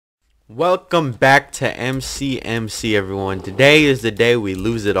Welcome back to MCMC, everyone. Today is the day we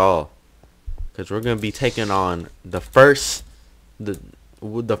lose it all, because we're gonna be taking on the first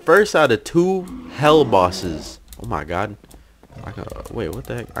out of two hell bosses. Oh my god! Wait, what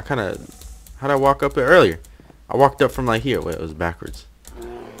the heck? How did I walk up it earlier? I walked up from like here. Wait, it was backwards.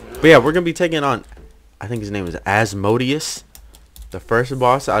 But yeah, we're gonna be taking on, I think his name is Asmodeus, the first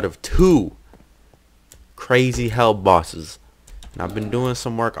boss out of two crazy hell bosses. And I've been doing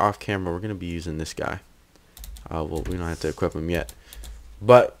some work off camera. We're gonna be using this guy. Well, we don't have to equip him yet,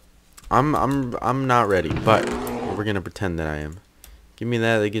 but I'm not ready. But we're gonna pretend that I am. Give me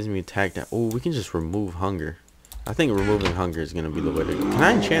that. That gives me attack. Oh, we can just remove hunger. I think removing hunger is gonna be the way to go. Can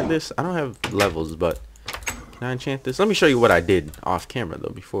I enchant this? I don't have levels, but can I enchant this? Let me show you what I did off camera though.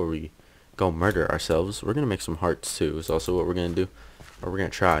 Before we go murder ourselves, we're gonna make some hearts too. It's also what we're gonna do, or we're gonna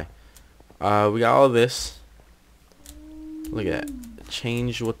try. We got all of this. Look at that.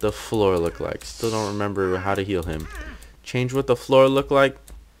 Change what the floor look like. Still don't remember how to heal him. Change what the floor look like.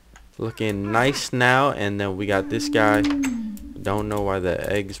 Looking nice now. And then we got this guy. Don't know why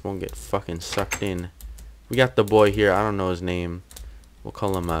the eggs won't get fucking sucked in. We got the boy here. I don't know his name. We'll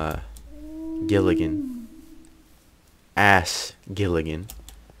call him Gilligan. Ass Gilligan.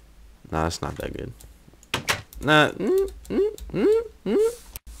 Nah, that's not that good. Nah.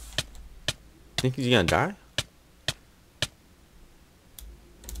 Think he's gonna die?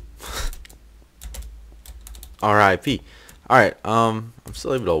 R.I.P. Alright, I'm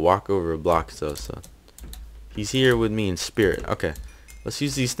still able to walk over blocks though, so he's here with me in spirit. Okay, let's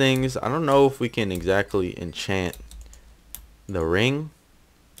use these things. I don't know if we can exactly enchant the ring.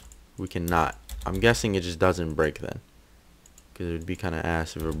 We cannot. I'm guessing it just doesn't break then, because it would be kind of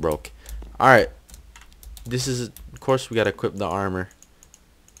ass if it broke. Alright, this is, of course, we gotta equip the armor.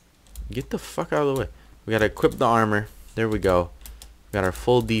 Get the fuck out of the way. We gotta equip the armor. There we go. Got our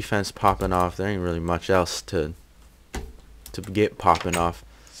full defense popping off. There ain't really much else to get popping off.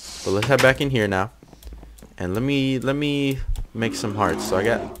 But let's head back in here now. And let me make some hearts. So I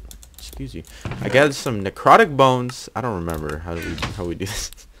got, excuse you, I got some necrotic bones. I don't remember how we do this.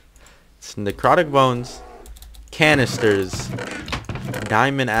 It's necrotic bones, canisters,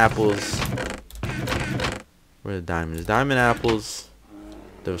 diamond apples. Where are the diamonds? Diamond apples.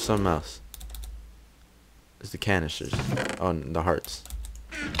 There was something else. It's the canisters. Oh, and the hearts.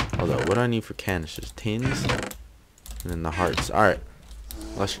 Hold up. What do I need for canisters? Tins? And then the hearts. Alright.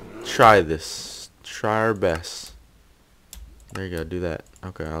 Let's try this. Try our best. There you go. Do that.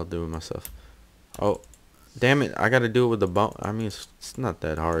 Okay, I'll do it myself. Oh. Damn it. I gotta do it with the bone. I mean, it's not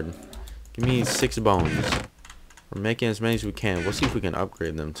that hard. Give me 6 bones. We're making as many as we can. We'll see if we can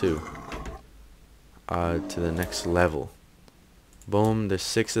upgrade them too. To the next level. Boom. There's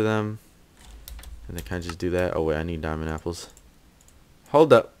 6 of them. And then can I just do that? Oh wait, I need diamond apples.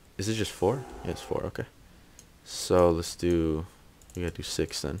 Hold up. Is it just 4? Yeah, it's 4. Okay. So let's do, we gotta do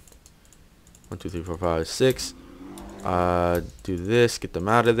 6 then. 1, 2, 3, 4, 5, 6. Do this. Get them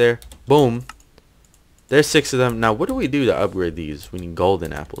out of there. Boom. There's 6 of them. Now what do we do to upgrade these? We need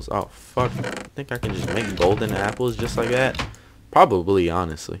golden apples. Oh fuck. I think I can just make golden apples just like that. Probably,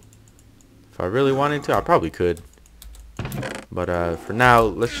 honestly. If I really wanted to, I probably could. But for now,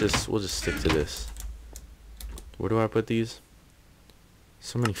 we'll just stick to this. Where do I put these?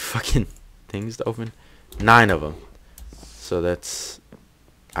 So many fucking things to open. 9 of them. So that's,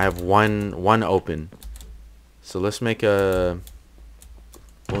 I have one open. So let's make a,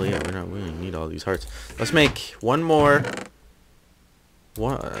 well yeah, we don't need all these hearts. Let's make one more.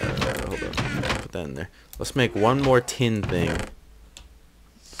 Hold on. Put that in there. Let's make one more tin thing.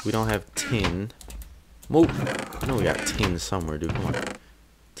 We don't have tin. Move. I know we got tin somewhere, dude. Come on.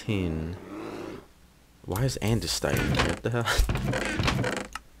 Tin. Why is Andestein in here? What the hell?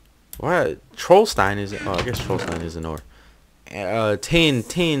 Why? Trollstein is... Oh, I guess Trollstein is an ore.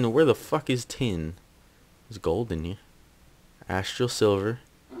 Tin. Where the fuck is tin? There's gold in here. Astral silver.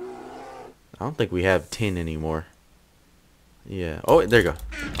 I don't think we have tin anymore. Yeah. Oh, there you go.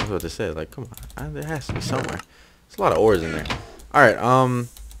 I was about to say, like, come on. There has to be somewhere. There's a lot of ores in there. Alright,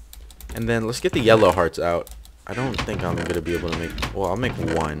 and then let's get the yellow hearts out. I don't think I'm gonna be able to make, well, I'll make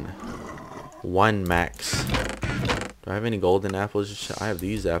one max. Do I have any golden apples? I have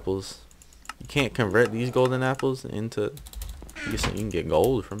these apples. You can't convert these golden apples into, I guess you can get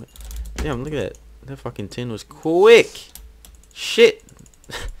gold from it. Damn, look at that. That fucking tin was quick. Shit.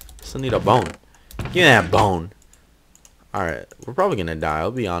 Still need a bone. Give me that bone. Alright, we're probably gonna die,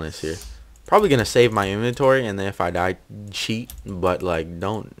 I'll be honest here. Probably gonna save my inventory, and then if I die, cheat. But like,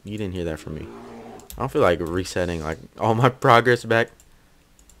 you didn't hear that from me. I don't feel like resetting like all my progress back.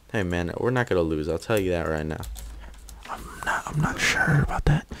 Hey man, we're not gonna lose. I'll tell you that right now. I'm not sure about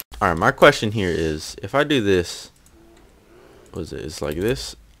that. Alright, my question here is, if I do this, what is it? It's like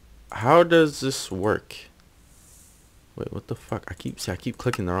this. How does this work? Wait, what the fuck? I keep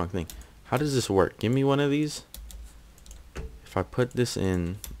clicking the wrong thing. How does this work? Give me one of these. If I put this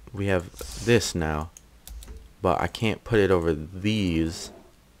in, we have this now, but I can't put it over these.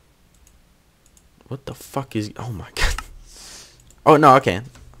 What the fuck is... Oh my god. Oh no, I can.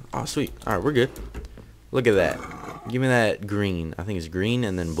 Oh sweet. Alright, we're good. Look at that. Give me that green. I think it's green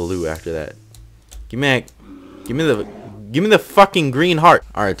and then blue after that. Give me the fucking green heart.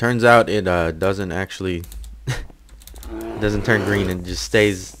 Alright, turns out it doesn't actually doesn't turn green and just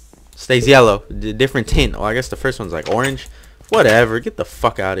stays yellow. Different tint. Oh, I guess the first one's like orange. Whatever. Get the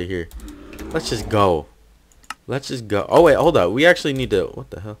fuck out of here. Let's just go. Let's just go. Oh wait, hold up. We actually need to... What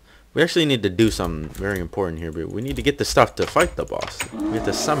the hell? We actually need to do something very important here, but we need to get the stuff to fight the boss. We have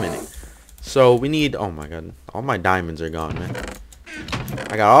to summon it. So we need... Oh my god. All my diamonds are gone, man.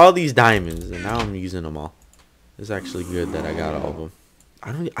 I got all these diamonds and now I'm using them all. It's actually good that I got all of them.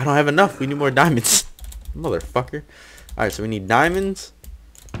 I don't have enough. We need more diamonds. Motherfucker. Alright, so we need diamonds.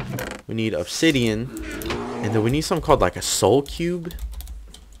 We need obsidian. And then we need something called like a soul cube.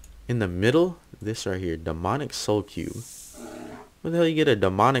 In the middle. This right here. Demonic soul cube. Where the hell you get a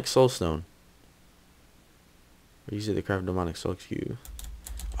demonic soul stone? Or use it to craft demonic soul cube.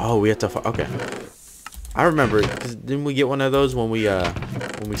 Oh, we have to... Okay. I remember. Cause didn't we get one of those when we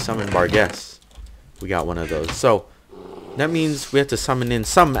summoned Barguess? We got one of those. So that means we have to summon in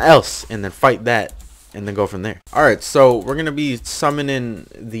something else and then fight that and then go from there. Alright, so we're going to be summoning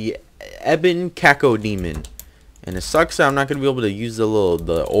the EBON CACODEMON. And it sucks that I'm not going to be able to use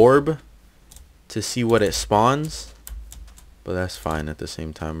the orb to see what it spawns. But that's fine at the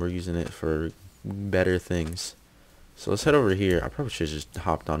same time. We're using it for better things. So let's head over here. I probably should have just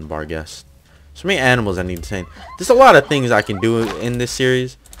hopped on Barguess. So many animals I need to tame. There's a lot of things I can do in this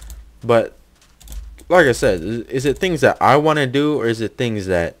series. But like I said, is it things that I want to do or is it things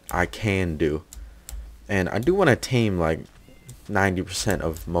that I can do? And I do want to tame like 90%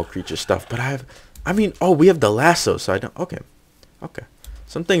 of Mo Creature stuff. But we have the lasso. So I don't... Okay.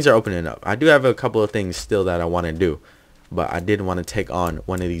 Some things are opening up. I do have a couple of things still that I want to do. But I did want to take on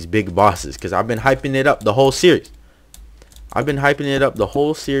one of these big bosses. Because I've been hyping it up the whole series.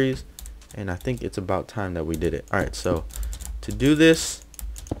 And I think it's about time that we did it. Alright, so to do this,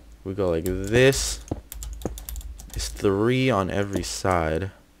 we go like this. It's 3 on every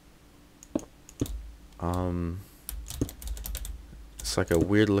side. It's like a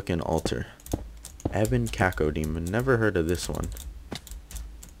weird looking altar. EBON CACODEMON. Never heard of this one.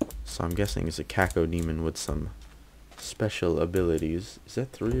 So I'm guessing it's a CACODEMON with some special abilities. Is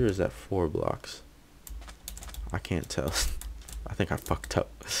that 3 or is that 4 blocks? I can't tell. I think I fucked up.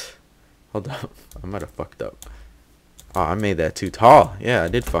 Hold up. I might have fucked up. Oh, I made that too tall. Yeah, I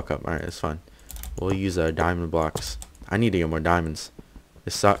did fuck up. Alright, it's fine. We'll use our diamond blocks. I need to get more diamonds.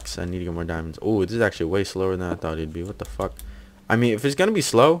 This sucks. I need to get more diamonds. Oh, this is actually way slower than I thought it'd be. What the fuck? I mean, if it's gonna be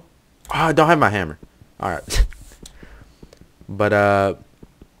slow... Oh, I don't have my hammer. Alright. But, I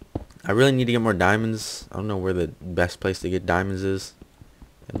really need to get more diamonds. I don't know where the best place to get diamonds is.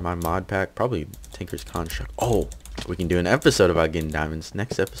 In my mod pack. Probably Tinker's Construct. Oh, we can do an episode about getting diamonds.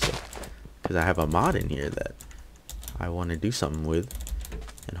 Next episode. Because I have a mod in here that I want to do something with.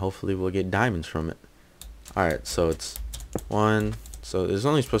 And hopefully we'll get diamonds from it. Alright, so it's 1. So there's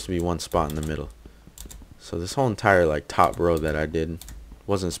only supposed to be 1 spot in the middle. So this whole entire like top row that I did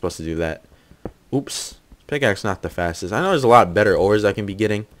wasn't supposed to do that. Oops. Pickaxe not the fastest. I know there's a lot better ores I can be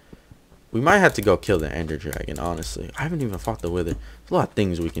getting. We might have to go kill the Ender Dragon, honestly. I haven't even fought the Wither. There's a lot of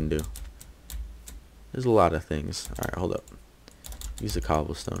things we can do. There's a lot of things. Alright, hold up. Use the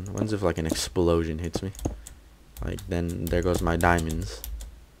cobblestone. When's if like an explosion hits me? Like then there goes my diamonds.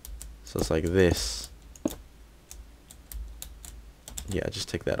 So it's like this. Yeah, just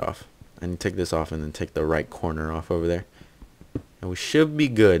take that off. And take this off and then take the right corner off over there. And we should be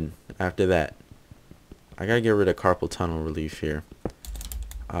good after that. I gotta get rid of carpal tunnel relief here.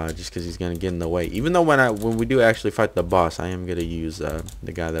 Just because he's gonna get in the way. Even though when we do actually fight the boss, I am gonna use the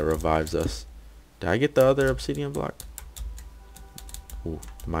guy that revives us. Did I get the other obsidian block? Ooh,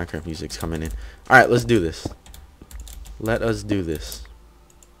 the Minecraft music's coming in. Alright, let's do this. Let us do this.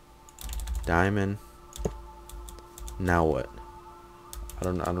 Diamond. Now what? I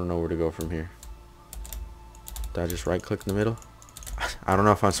don't know where to go from here. Did I just right click in the middle? I don't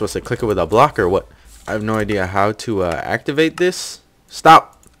know if I'm supposed to click it with a block or what. I have no idea how to activate this.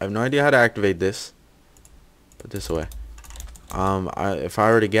 Stop! I have no idea how to activate this. Put this away. If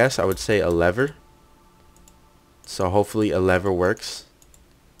I were to guess, I would say a lever. So hopefully a lever works.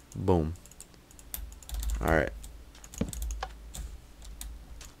 Boom. Alright.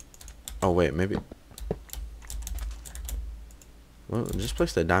 Oh wait, maybe. Well, just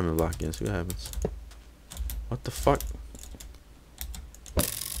place that diamond block again. See what happens. What the fuck?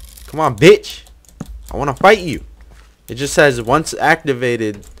 Come on, bitch! I want to fight you. It just says once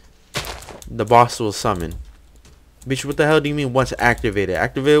activated, the boss will summon. Bitch, what the hell do you mean once activated?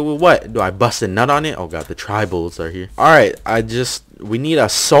 Activated with what? Do I bust a nut on it? Oh god, the tribals are here. Alright, we need a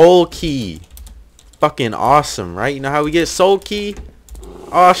soul key. Fucking awesome, right? You know how we get soul key?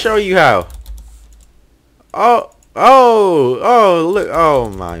 Oh, I'll show you how. Oh, look. Oh,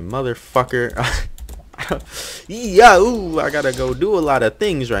 my motherfucker. Yeah, ooh, I gotta go do a lot of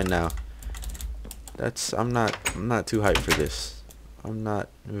things right now. I'm not too hyped for this. I'm not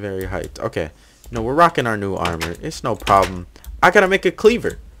very hyped. Okay. No, we're rocking our new armor. It's no problem. I gotta make a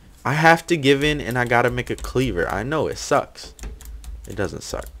cleaver. I have to give in and I gotta make a cleaver. I know it sucks. It doesn't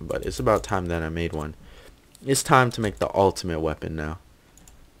suck, but it's about time that I made one. It's time to make the ultimate weapon now.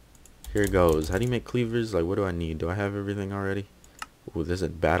 Here goes. How do you make cleavers? Like, what do I need? Do I have everything already? Ooh, there's a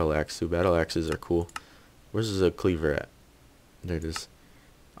battle axe too. Battle axes are cool. Where's the cleaver at? There it is.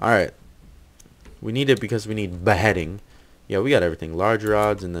 Alright. We need it because we need beheading. Yeah, we got everything. Large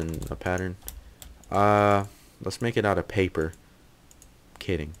rods and then a pattern. Let's make it out of paper.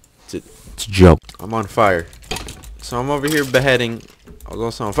 Kidding. It's a joke. I'm on fire. So I'm over here beheading. I was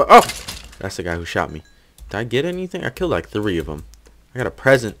also on fire. Oh! That's the guy who shot me. Did I get anything? I killed like 3 of them. I got a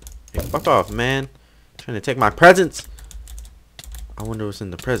present. Hey, fuck off, man. Trying to take my presents. I wonder what's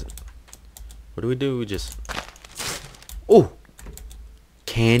in the present. What do? We just... Oh!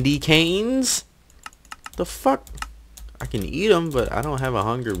 Candy canes? The fuck? I can eat them, but I don't have a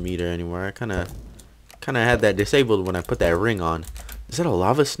hunger meter anymore. I kind of had that disabled when I put that ring on. Is that a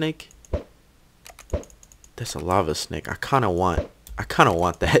lava snake? That's a lava snake. I kind of want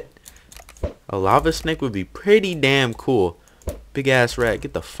that. A lava snake would be pretty damn cool. Big ass rat,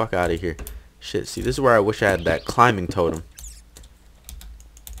 get the fuck out of here. Shit, see, this is where I wish I had that climbing totem.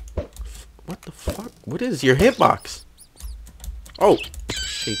 What the fuck? What is your hitbox? Oh,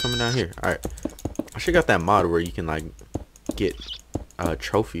 shit, you coming down here. Alright. I should got that mod where you can, like, get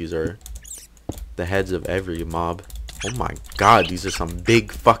trophies or the heads of every mob. Oh my god, these are some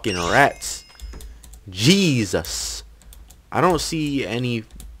big fucking rats. Jesus. I don't see any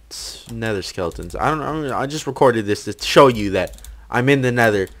nether skeletons. I just recorded this to show you that I'm in the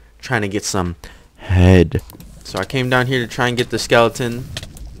nether trying to get some head. So I came down here to try and get the skeleton.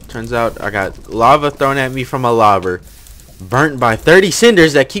 Turns out I got lava thrown at me from a lava. Burnt by 30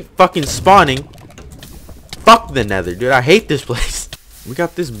 cinders that keep fucking spawning. Fuck the nether, dude. I hate this place. We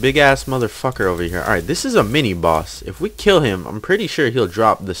got this big ass motherfucker over here. Alright, this is a mini boss. If we kill him, I'm pretty sure he'll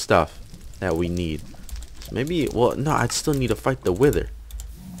drop the stuff that we need. So maybe, well, no, I'd still need to fight the wither.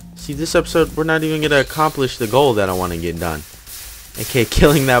 See, this episode, we're not even going to accomplish the goal that I want to get done. Okay,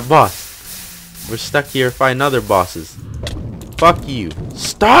 killing that boss. We're stuck here fighting other bosses. Fuck you.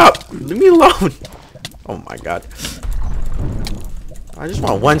 Stop! Leave me alone. Oh my god. I just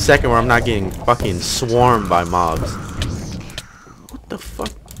want 1 second where I'm not getting fucking swarmed by mobs. What the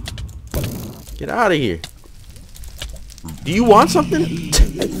fuck? Get out of here. Do you want something?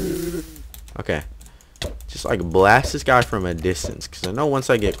 Okay. Just like blast this guy from a distance, because I know once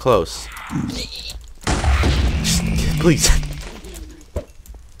I get close. Please.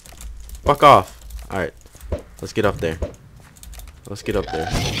 Fuck off. Alright. Let's get up there. Let's get up there.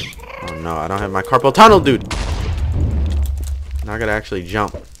 Oh no, I don't have my carpal tunnel, dude. Now I gotta actually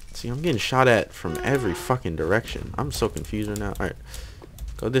jump. See, I'm getting shot at from every fucking direction. I'm so confused right now. Alright.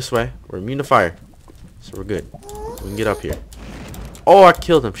 Go this way. We're immune to fire. So we're good. We can get up here. Oh, I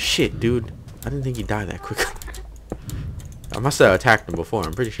killed him. Shit, dude. I didn't think he died that quickly. I must have attacked him before.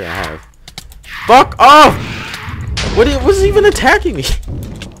 I'm pretty sure I have. Fuck off! What's even attacking me?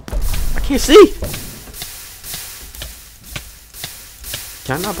 I can't see.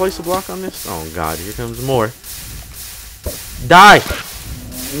 Can I not place a block on this? Oh god, here comes more. Die!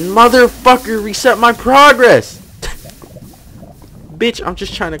 Motherfucker, reset my progress! Bitch, I'm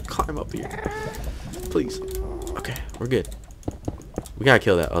just trying to climb up here. Please. Okay, we're good. We gotta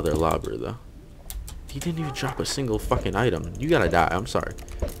kill that other lobber though. He didn't even drop a single fucking item. You gotta die, I'm sorry.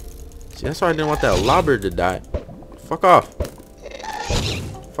 See, that's why I didn't want that lobber to die. Fuck off.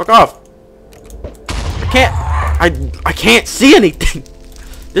 Fuck off. I can't see anything.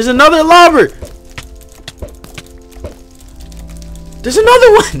 There's another lobber. There's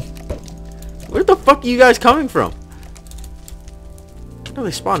another one. Where the fuck are you guys coming from? I know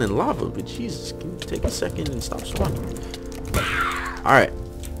they spawn in lava, but Jesus, can you take a second and stop spawning? Alright.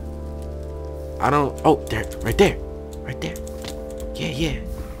 I don't... Oh, there. Right there. Right there. Yeah.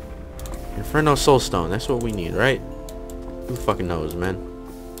 Inferno Soulstone. That's what we need, right? Who fucking knows, man?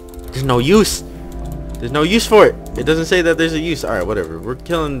 There's no use. There's no use for it. It doesn't say that there's a use. Alright, whatever. We're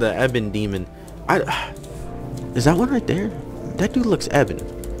killing the Ebon demon. Is that one right there? That dude looks Ebon.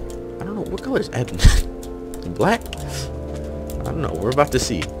 I don't know. What color is Ebon? Black? I don't know. We're about to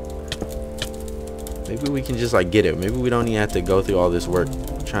see. Maybe we can just like get it. Maybe we don't even have to go through all this work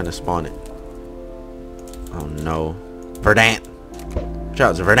trying to spawn it. Oh no. Verdant.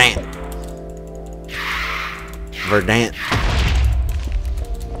 Shout out to Verdant. Verdant.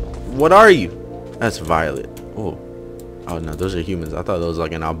 What are you? That's Violet. Oh. Oh no, those are humans. I thought that was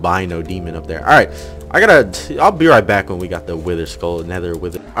like an albino demon up there. Alright. I'll be right back when we got the wither skull, nether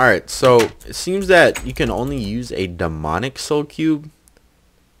wither. Alright, so it seems that you can only use a demonic soul cube.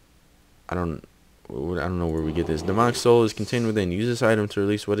 I don't know where we get this. Demonic soul is contained within. Use this item to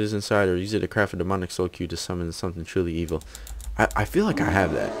release what is inside, or use it to craft a demonic soul cube to summon something truly evil. I feel like I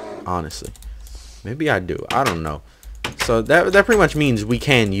have that, honestly. Maybe I do. I don't know. So that pretty much means we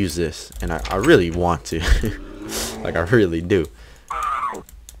can use this, and I really want to. Like I really do.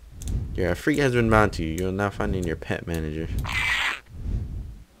 Yeah, a freak has been bound to you. You're now finding your pet manager.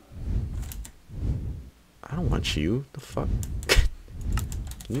 I don't want you. The fuck?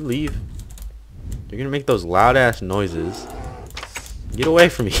 Can you leave? You're gonna make those loud ass noises. Get away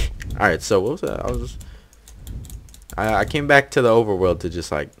from me. Alright, so what was that? I came back to the overworld to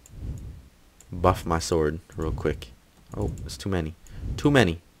just like buff my sword real quick. Oh, it's too many. Too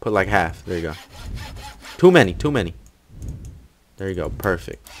many. Put like half. There you go. Too many. Too many. There you go.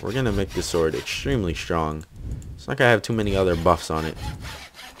 Perfect. We're gonna make this sword extremely strong. It's not gonna have too many other buffs on it.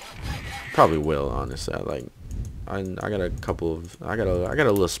 Probably will, honestly. I got a couple of I got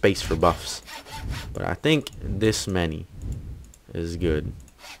a little space for buffs. But I think this many is good.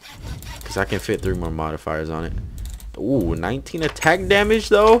 Cause I can fit 3 more modifiers on it. Ooh, 19 attack damage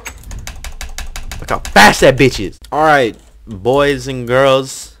though. Look how fast that bitch is. Alright, boys and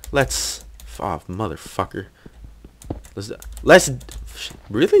girls. Let's motherfucker. Let's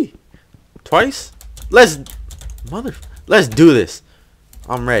really? Twice? Let's do this.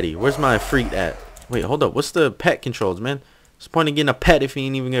 I'm ready. Where's my freak at? Wait, hold up. What's the pet controls, man? What's the point of getting a pet if he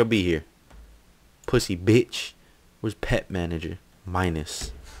ain't even gonna be here? Pussy bitch. Where's pet manager?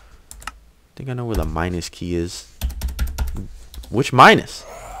 Minus. I think I know where the minus key is. Which minus?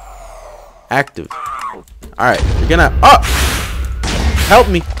 Active. Alright, we're gonna help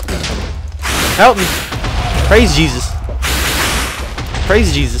me. Help me. Praise Jesus.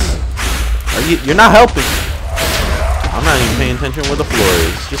 Praise Jesus. You're not helping. I'm not even paying attention where the floor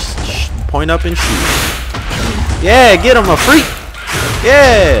is. Just point up and shoot. Yeah, get him, a freak.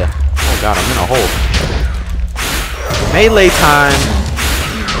 Yeah. Oh god, I'm in a hole. Melee time.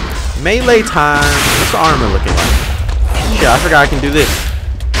 Melee time. What's the armor looking like? Shit, I forgot I can do this.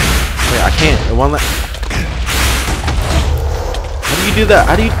 Wait, I can't. It won't let. How do you do that?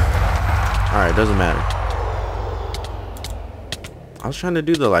 How do you? Alright, doesn't matter. I was trying to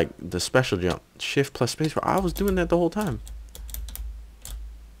do the special jump. Shift plus space. I was doing that the whole time.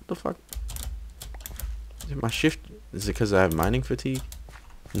 What the fuck? Is it my shift? Is it because I have mining fatigue?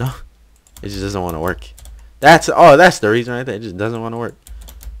 No. It just doesn't want to work. That's the reason right there. It just doesn't want to work.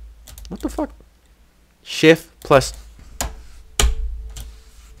 What the fuck? Shift plus.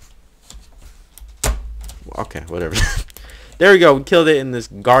 Okay, whatever. There we go. We killed it in this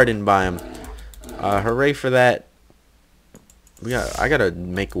garden biome. Hooray for that. I gotta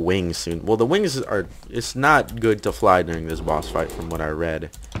make wings soon. Well, the wings are. It's not good to fly during this boss fight, from what I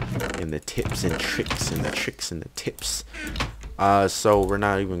read in the tips and tricks and the tricks and the tips. So we're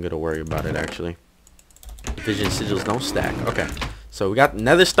not even gonna worry about it actually. Vision sigils don't stack. Okay, so we got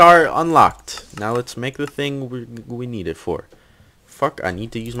Nether Star unlocked. Now let's make the thing we need it for. Fuck, I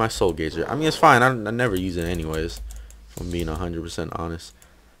need to use my soul gazer. I mean, it's fine. I never use it anyways. If I'm being 100% honest.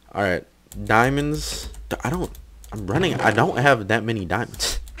 All right, diamonds. I don't have that many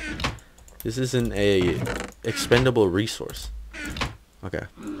diamonds. This isn't a expendable resource. Okay.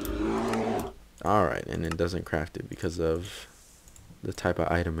 All right, and it doesn't craft it because of the type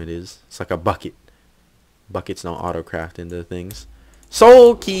of item it is. It's like a bucket. Buckets don't auto craft into things.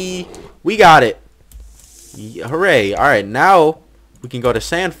 Soul key. We got it. Hooray. All right, now we can go to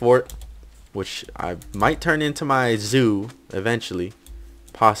Sandfort, which I might turn into my zoo eventually,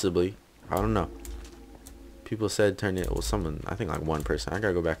 possibly. I don't know. People said turn it. Well, someone, I think like one person. I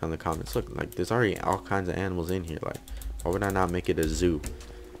gotta go back on the comments. Look, like there's already all kinds of animals in here. Like, why would I not make it a zoo?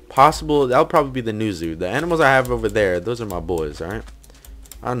 Possible. That'll probably be the new zoo. The animals I have over there, those are my boys. All right.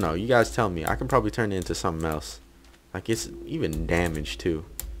 I don't know. You guys tell me. I can probably turn it into something else. Like it's even damaged too.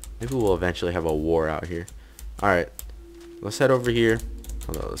 Maybe we'll eventually have a war out here. All right. Let's head over here.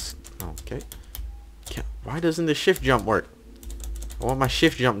 Hold on. Okay. Why doesn't the shift jump work? I want my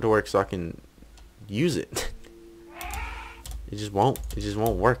shift jump to work so I can use it. It just won't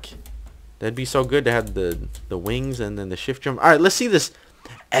work. That'd be so good to have the wings and then the shift jump. Alright, let's see this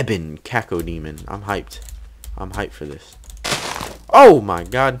EBON CACODEMON. I'm hyped. I'm hyped for this. Oh my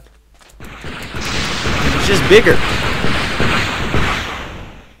god. It's just bigger.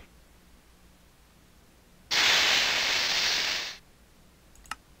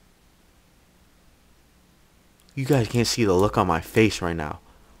 You guys can't see the look on my face right now.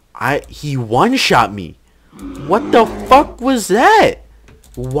 He one-shot me. What the fuck was that?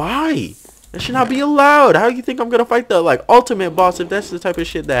 Why? That should not be allowed. How do you think I'm gonna fight the like ultimate boss if that's the type of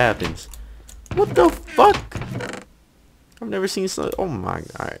shit that happens? What the fuck? I've never seen so. Oh my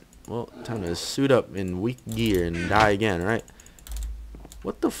god. Alright. Well, time to suit up in weak gear and die again, right?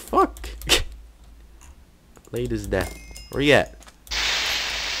 What the fuck? Late as death. Where you at?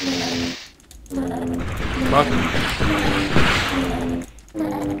 Fuck.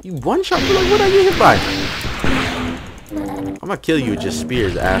 You one shot me? Like, what are you hit by? I'm gonna kill you with just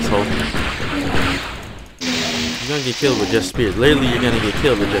spears, asshole. You're gonna get killed with just spears. Literally, you're gonna get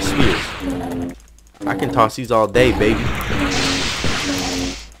killed with just spears. I can toss these all day, baby.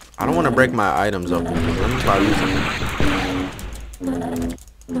 I don't want to break my items open. Let me try using them.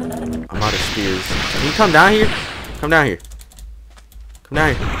 I'm out of spears. Can you come down here? Come down here. Come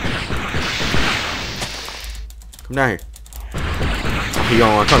down here. Come down here. Oh, you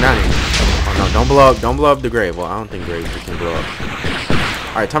don't want to come down here. Oh no, don't blow up. Don't blow up the grave. Well, I don't think graves can blow up.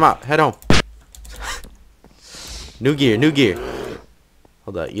 Alright, time out. Head home. New gear, new gear.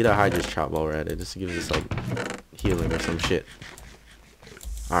 Hold up. Eat a Hydra's chop while we're at it. Just to give us like healing or some shit.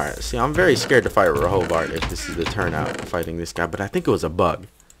 Alright, see, I'm very scared to fight Rehovart if this is the turnout fighting this guy, but I think it was a bug.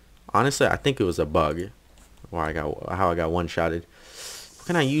 Honestly, I think it was a bug. How I got one-shotted. What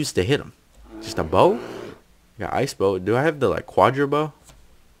can I use to hit him? Just a bow? I got ice bow. Do I have the like quadra bow?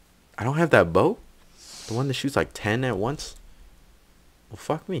 I don't have that bow? The one that shoots like 10 at once? Well,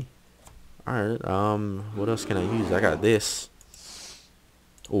 fuck me. Alright, what else can I use? I got this.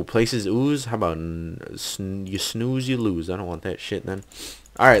 Oh, places ooze? How about you snooze, you lose? I don't want that shit then.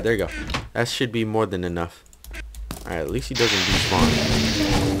 Alright, there you go. That should be more than enough. Alright, at least he doesn't despawn.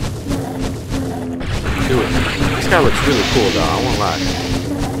 Do it. This guy looks really cool though, I won't lie.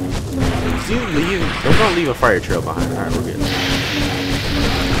 Don't leave a fire trail behind. Alright, we're good.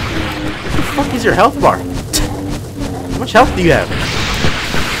 What the fuck is your health bar? How much health do you have?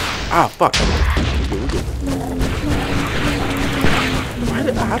 Ah, fuck. We're good.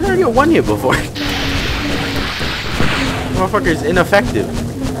 How did I get one hit before? Motherfucker's ineffective.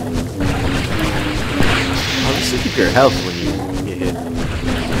 Oh, just keep your health when you get hit.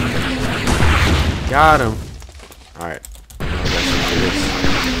 Got him. Alright.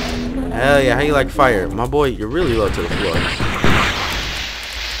 Hell yeah, how you like fire? My boy, you're really low to the floor.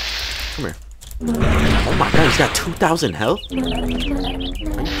 Come here. Oh my god, he's got 2,000 health? Are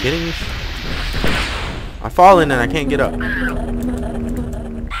you kidding me? I've fallen and I can't get up. What's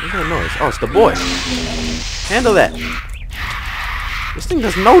that noise? Oh, it's the boy. Handle that. This thing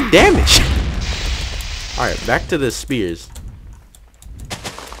does no damage. Alright, back to the spears.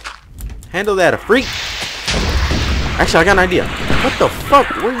 Handle that, a freak. Actually, I got an idea. What the fuck?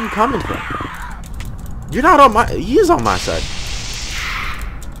 Where are you coming from? You're not on my... He is on my side.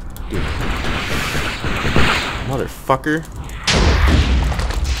 Dude. Motherfucker.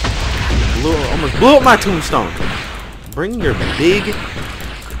 Almost blew up my tombstone. Bring your big,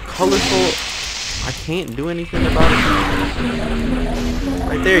 colorful... I can't do anything about it.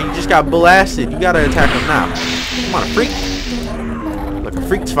 Right there, you just got blasted. You gotta attack him now. Come on, a freak. Look, a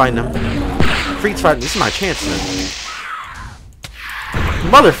freak's fighting him. Freak's fighting. This is my chance then.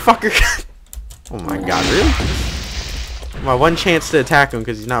 Motherfucker. Oh my god, really? My one chance to attack him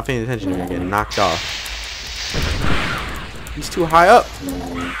because he's not paying attention to me getting knocked off. He's too high up.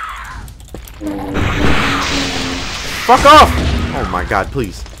 Fuck off! Oh my god,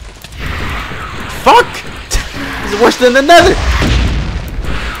 please. Fuck! This is worse than the nether!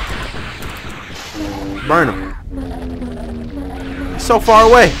 Burn him. He's so far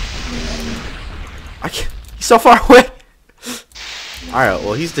away. I can't. He's so far away. Alright,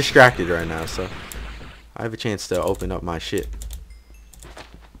 well, he's distracted right now, so I have a chance to open up my shit.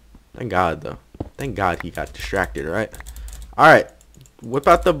 Thank God, though. Thank God he got distracted, right? Alright. Whip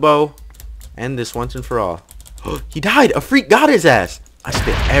out the bow. End this once and for all. He died! A freak got his ass! I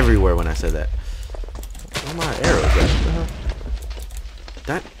spit everywhere when I said that. Where are my arrows at? What the hell?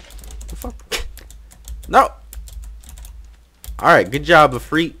 That? The fuck? No! Alright, good job, a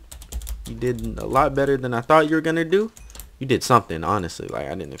freak. You did a lot better than I thought you were gonna do. You did something, honestly. Like,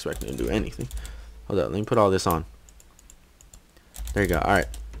 I didn't expect you to do anything. Hold up, let me put all this on. There you go. Alright.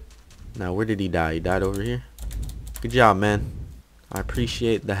 Now, where did he die? He died over here? Good job, man. I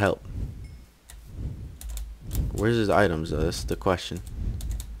appreciate the help. Where's his items, though? That's the question.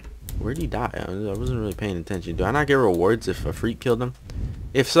 Where'd he die? I wasn't really paying attention. Do I not get rewards if a freak killed him?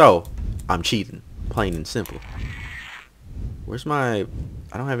 If so, I'm cheating. Plain and simple. Where's my...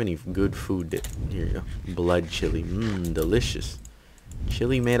 I don't have any good food. Here you go. Blood chili. Mmm, delicious.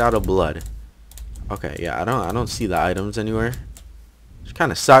 Chili made out of blood. Okay, yeah, I don't see the items anywhere. Which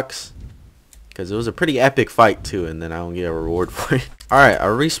kind of sucks. Because it was a pretty epic fight, too, and then I don't get a reward for it. Alright, I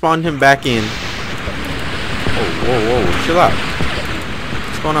respawned him back in. Oh, whoa, whoa, chill out.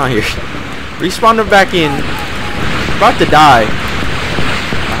 What's going on here? Respawned him back in. About to die.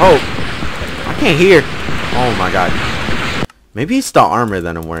 I hope. I can't hear. Oh my god. Maybe it's the armor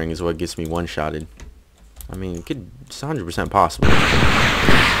that I'm wearing is what gets me one-shotted. I mean, it's 100% possible.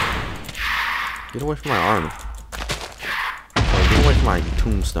 Get away from my armor. Oh, get away from my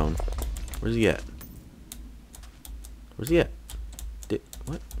tombstone. Where's he at? Where's he at?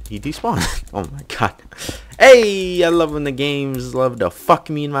 What? He despawned. Oh my god. Hey, I love when the games love to fuck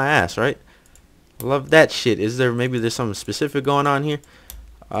me in my ass, right? I love that shit. Maybe there's something specific going on here?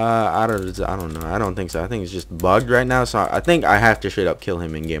 I don't know. I don't think so. I think it's just bugged right now. So I think I have to straight up kill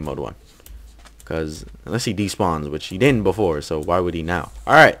him in game mode 1. Because unless he despawns, which he didn't before, so why would he now?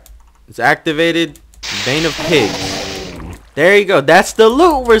 Alright. It's activated. Bane of Pigs. There you go. That's the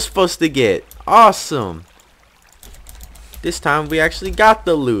loot we're supposed to get. Awesome. This time we actually got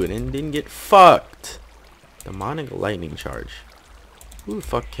the loot and didn't get fucked. Demonic lightning charge. Who the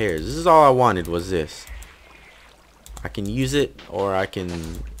fuck cares? This is all I wanted was this. I can use it or I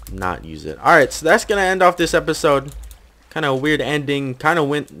can not use it. Alright, so that's going to end off this episode. Kind of a weird ending. Kind of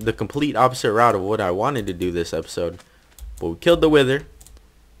went the complete opposite route of what I wanted to do this episode. But we killed the Wither.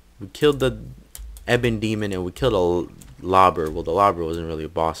 We killed the Ebon Demon and we killed a Lobber. Well, the Lobber wasn't really a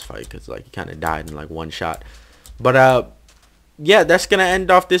boss fight because like he kind of died in like one shot. But yeah, that's going to end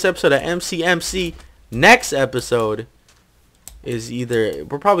off this episode of MCMC. Next episode is either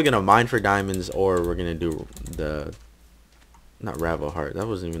we're probably going to mine for diamonds or we're going to do the... Not Ravelheart. That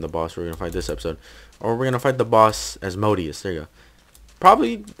wasn't even the boss we're going to fight this episode. Or we're going to fight the boss as Modius. There you go.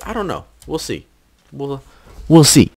 Probably, I don't know. We'll see. We'll see.